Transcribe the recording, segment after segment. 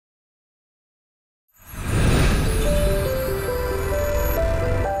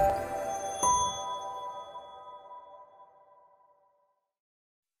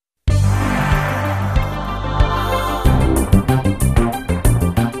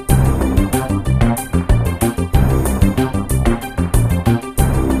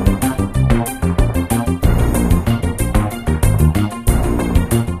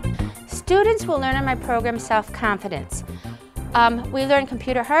program Self-Confidence. We learn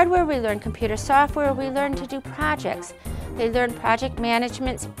computer hardware, we learn computer software, we learn to do projects. They learn project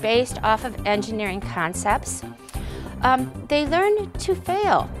management based off of engineering concepts. They learn to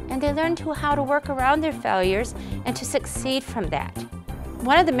fail, and they learn how to work around their failures and to succeed from that.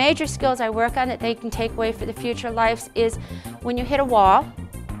 One of the major skills I work on that they can take away for the future lives is when you hit a wall,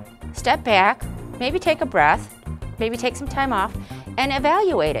 step back, maybe take a breath, maybe take some time off, and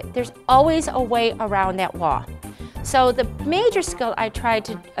evaluate it. There's always a way around that wall. So the major skill I try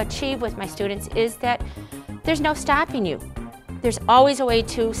to achieve with my students is that there's no stopping you. There's always a way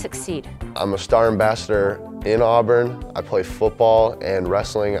to succeed. I'm a star ambassador in Auburn. I play football and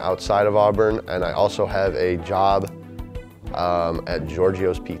wrestling outside of Auburn, and I also have a job at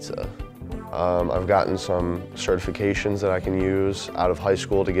Giorgio's Pizza. I've gotten some certifications that I can use out of high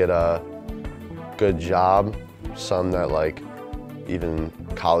school to get a good job, some that like even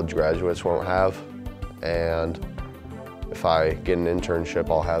college graduates won't have, and if I get an internship,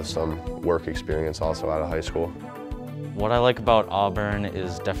 I'll have some work experience also out of high school. What I like about Auburn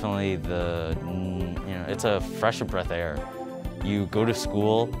is definitely it's a fresher breath of air. You go to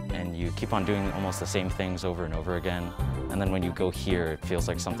school and you keep on doing almost the same things over and over again, and then when you go here, it feels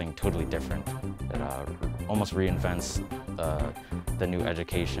like something totally different. It almost reinvents the new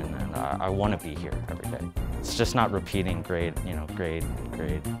education, and I want to be here every day. It's just not repeating grade, grade.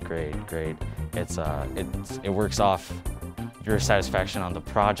 It works off your satisfaction on the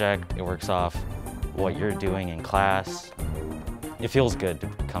project. It works off what you're doing in class. It feels good to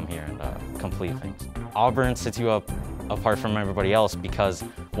come here and complete things. Auburn sets you up apart from everybody else because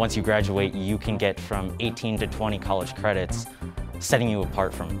once you graduate, you can get from 18 to 20 college credits, setting you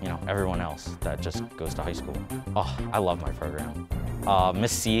apart from everyone else that just goes to high school. Oh, I love my program.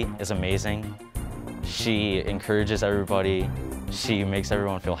 Miss C is amazing. She encourages everybody. She makes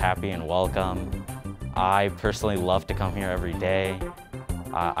everyone feel happy and welcome. I personally love to come here every day.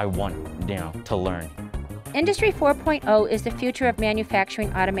 I want to learn. Industry 4.0 is the future of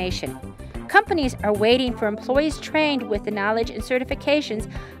manufacturing automation. Companies are waiting for employees trained with the knowledge and certifications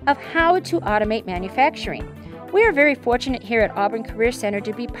of how to automate manufacturing. We are very fortunate here at Auburn Career Center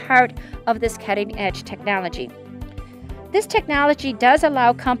to be part of this cutting-edge technology. This technology does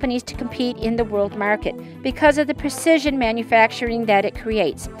allow companies to compete in the world market because of the precision manufacturing that it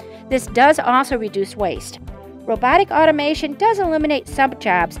creates. This does also reduce waste. Robotic automation does eliminate some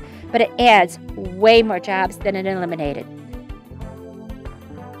jobs, but it adds way more jobs than it eliminated.